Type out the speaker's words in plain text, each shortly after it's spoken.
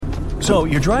So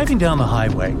you're driving down the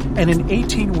highway, and an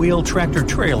 18-wheel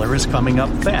tractor-trailer is coming up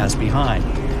fast behind.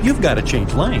 You've got to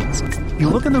change lanes. You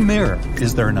look in the mirror.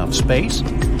 Is there enough space?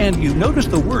 And you notice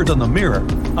the words on the mirror.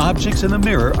 Objects in the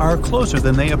mirror are closer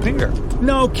than they appear.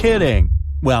 No kidding!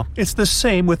 Well, it's the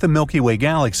same with the Milky Way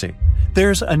galaxy.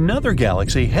 There's another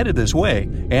galaxy headed this way,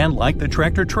 and like the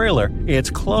tractor-trailer, it's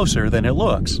closer than it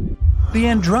looks. The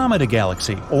Andromeda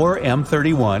Galaxy, or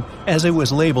M31, as it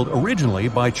was labeled originally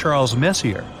by Charles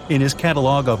Messier in his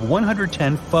catalog of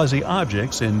 110 fuzzy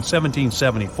objects in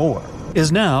 1774,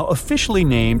 is now officially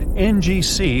named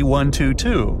NGC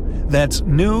 122, that's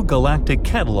New Galactic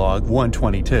Catalog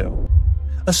 122.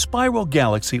 A spiral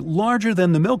galaxy larger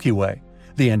than the Milky Way,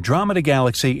 the Andromeda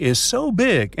Galaxy is so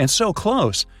big and so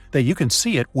close that you can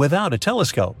see it without a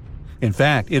telescope. In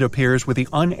fact, it appears with the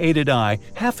unaided eye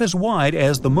half as wide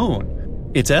as the Moon.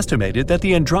 It's estimated that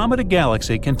the Andromeda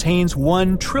Galaxy contains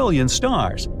 1 trillion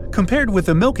stars, compared with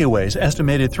the Milky Way's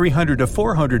estimated 300 to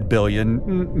 400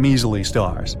 billion measly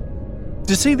stars.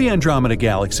 To see the Andromeda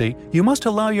Galaxy, you must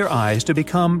allow your eyes to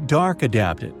become dark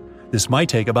adapted. This might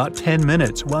take about 10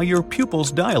 minutes while your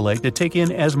pupils dilate to take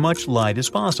in as much light as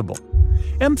possible.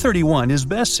 M31 is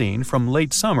best seen from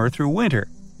late summer through winter,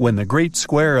 when the great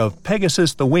square of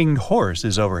Pegasus the Winged Horse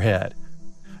is overhead.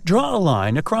 Draw a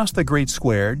line across the great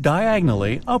square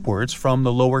diagonally upwards from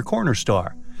the lower corner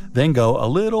star, then go a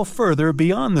little further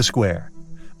beyond the square.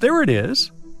 There it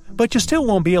is, but you still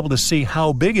won't be able to see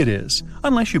how big it is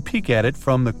unless you peek at it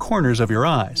from the corners of your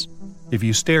eyes. If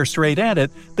you stare straight at it,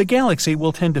 the galaxy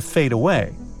will tend to fade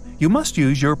away. You must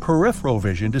use your peripheral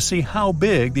vision to see how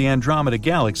big the Andromeda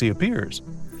Galaxy appears.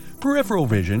 Peripheral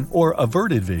vision, or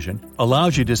averted vision,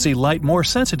 allows you to see light more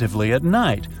sensitively at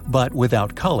night, but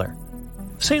without color.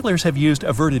 Sailors have used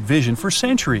averted vision for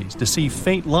centuries to see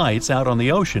faint lights out on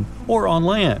the ocean or on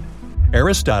land.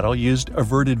 Aristotle used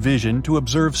averted vision to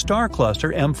observe star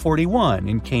cluster M41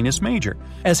 in Canis Major,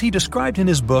 as he described in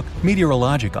his book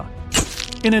Meteorologica.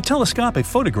 In a telescopic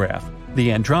photograph,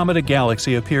 the Andromeda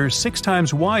Galaxy appears 6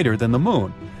 times wider than the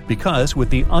Moon, because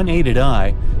with the unaided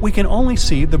eye, we can only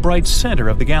see the bright center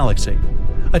of the galaxy.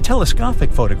 A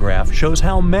telescopic photograph shows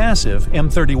how massive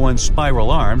M31's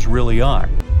spiral arms really are.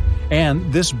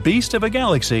 And this beast of a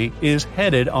galaxy is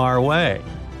headed our way.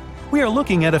 We are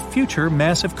looking at a future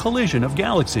massive collision of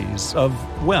galaxies of,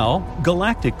 well,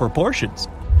 galactic proportions.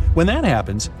 When that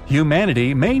happens,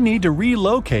 humanity may need to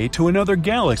relocate to another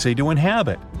galaxy to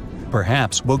inhabit.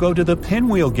 Perhaps we'll go to the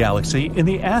Pinwheel Galaxy in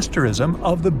the asterism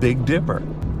of the Big Dipper.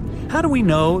 How do we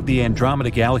know the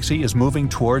Andromeda Galaxy is moving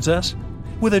towards us?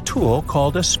 With a tool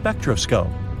called a spectroscope.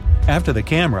 After the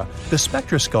camera, the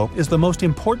spectroscope is the most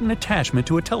important attachment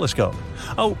to a telescope.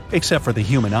 Oh, except for the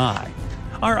human eye.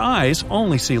 Our eyes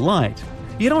only see light.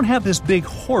 You don't have this big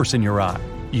horse in your eye.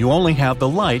 You only have the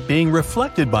light being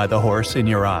reflected by the horse in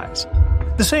your eyes.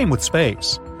 The same with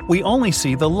space. We only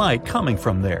see the light coming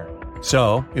from there.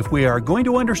 So, if we are going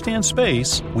to understand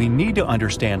space, we need to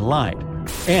understand light.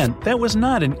 And that was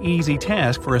not an easy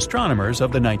task for astronomers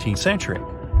of the 19th century.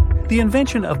 The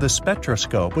invention of the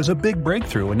spectroscope was a big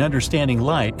breakthrough in understanding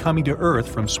light coming to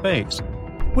Earth from space.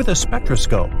 With a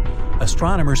spectroscope,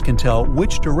 astronomers can tell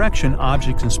which direction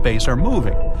objects in space are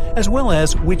moving, as well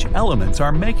as which elements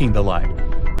are making the light.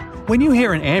 When you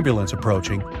hear an ambulance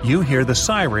approaching, you hear the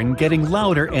siren getting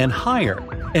louder and higher,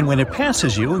 and when it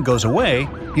passes you and goes away,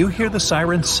 you hear the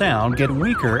siren's sound get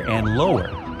weaker and lower.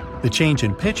 The change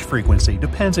in pitch frequency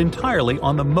depends entirely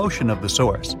on the motion of the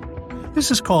source. This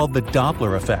is called the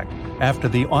Doppler effect, after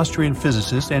the Austrian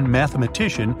physicist and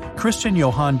mathematician Christian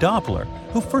Johann Doppler,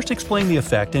 who first explained the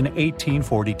effect in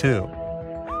 1842.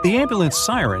 The ambulance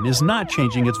siren is not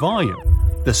changing its volume.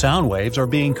 The sound waves are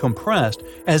being compressed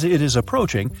as it is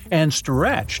approaching and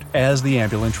stretched as the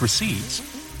ambulance recedes.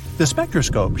 The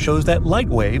spectroscope shows that light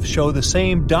waves show the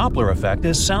same Doppler effect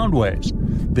as sound waves.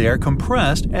 They are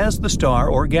compressed as the star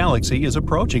or galaxy is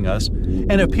approaching us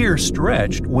and appear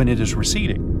stretched when it is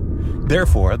receding.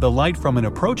 Therefore, the light from an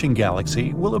approaching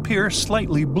galaxy will appear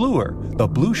slightly bluer, the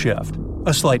blue shift,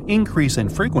 a slight increase in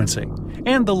frequency,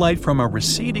 and the light from a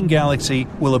receding galaxy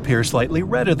will appear slightly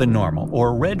redder than normal,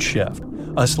 or red shift,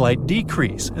 a slight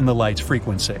decrease in the light's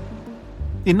frequency.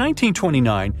 In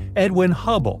 1929, Edwin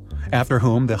Hubble, after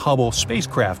whom the Hubble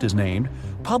spacecraft is named,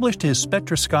 published his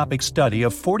spectroscopic study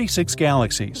of 46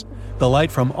 galaxies, the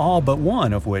light from all but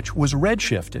one of which was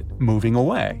redshifted, moving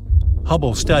away.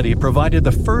 Hubble's study provided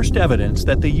the first evidence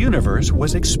that the universe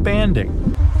was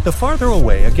expanding. The farther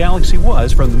away a galaxy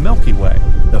was from the Milky Way,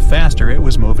 the faster it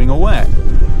was moving away.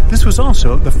 This was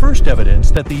also the first evidence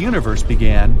that the universe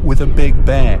began with a Big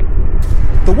Bang.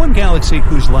 The one galaxy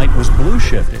whose light was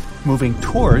blue-shifted moving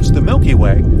towards the Milky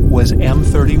Way, was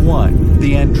M31,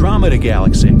 the Andromeda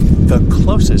galaxy, the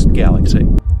closest galaxy.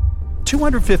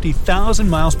 250,000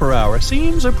 miles per hour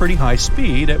seems a pretty high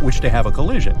speed at which to have a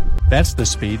collision. That's the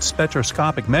speed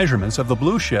spectroscopic measurements of the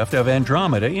blue shift of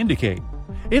Andromeda indicate.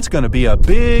 It's going to be a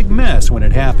big mess when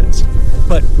it happens.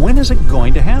 But when is it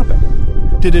going to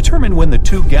happen? To determine when the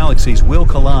two galaxies will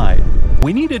collide,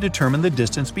 we need to determine the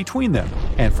distance between them.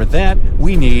 And for that,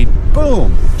 we need,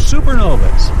 boom,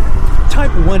 supernovas.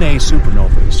 Type 1a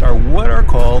supernovas are what are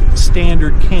called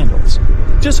standard candles.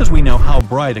 Just as we know how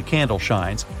bright a candle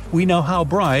shines, we know how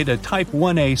bright a Type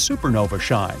 1a supernova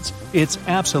shines, its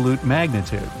absolute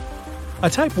magnitude. A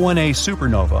Type 1a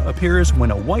supernova appears when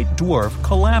a white dwarf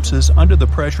collapses under the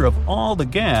pressure of all the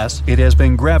gas it has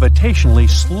been gravitationally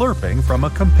slurping from a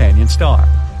companion star.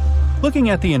 Looking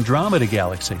at the Andromeda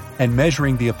galaxy and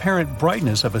measuring the apparent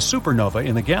brightness of a supernova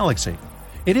in the galaxy,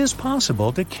 it is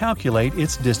possible to calculate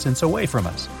its distance away from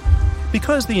us.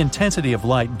 Because the intensity of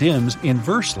light dims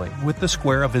inversely with the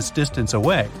square of its distance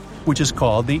away, which is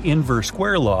called the inverse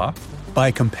square law, by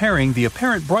comparing the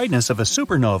apparent brightness of a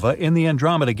supernova in the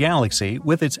Andromeda galaxy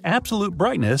with its absolute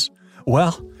brightness,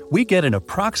 well, we get an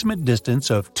approximate distance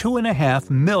of 2.5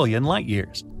 million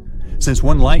light-years. Since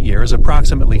 1 light-year is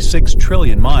approximately 6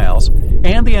 trillion miles,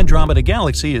 and the Andromeda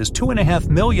galaxy is 2.5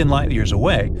 million light-years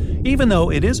away, even though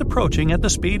it is approaching at the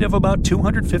speed of about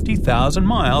 250,000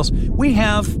 miles, we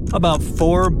have about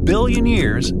 4 billion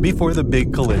years before the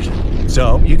big collision.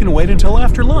 So you can wait until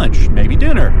after lunch, maybe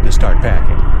dinner, to start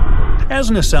packing. As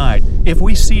an aside, if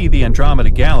we see the Andromeda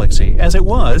galaxy as it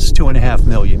was 2.5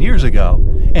 million years ago,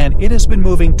 and it has been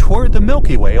moving toward the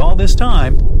Milky Way all this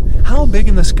time, how big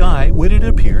in the sky would it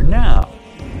appear now?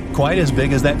 Quite as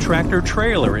big as that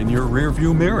tractor-trailer in your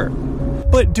rearview mirror.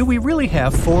 But do we really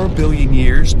have 4 billion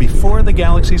years before the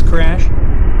galaxies crash?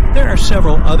 There are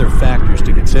several other factors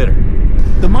to consider.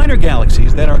 The minor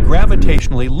galaxies that are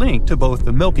gravitationally linked to both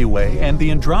the Milky Way and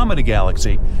the Andromeda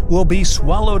galaxy will be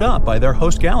swallowed up by their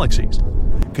host galaxies.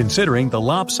 Considering the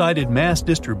lopsided mass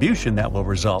distribution that will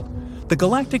result, the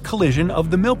galactic collision of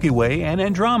the Milky Way and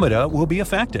Andromeda will be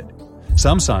affected.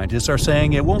 Some scientists are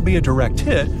saying it won't be a direct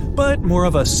hit, but more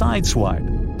of a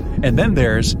sideswipe. And then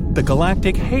there's the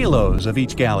galactic halos of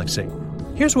each galaxy.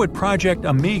 Here's what Project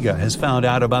Omega has found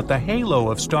out about the halo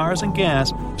of stars and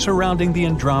gas surrounding the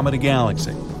Andromeda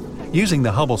galaxy. Using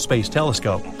the Hubble Space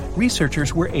Telescope,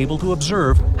 researchers were able to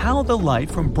observe how the light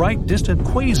from bright distant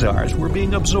quasars were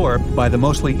being absorbed by the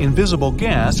mostly invisible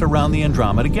gas around the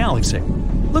Andromeda galaxy.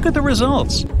 Look at the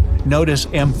results. Notice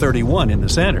M31 in the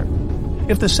center.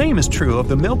 If the same is true of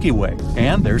the Milky Way,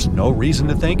 and there's no reason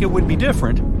to think it would be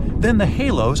different, then the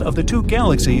halos of the two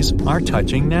galaxies are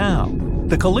touching now.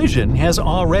 The collision has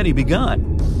already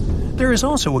begun. There is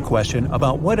also a question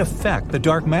about what effect the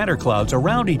dark matter clouds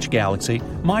around each galaxy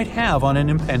might have on an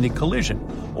impending collision,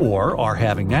 or are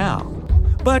having now.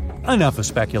 But enough of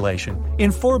speculation.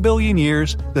 In 4 billion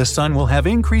years, the Sun will have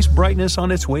increased brightness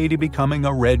on its way to becoming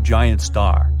a red giant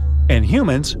star. And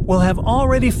humans will have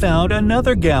already found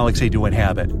another galaxy to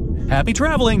inhabit. Happy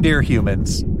traveling, dear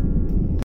humans!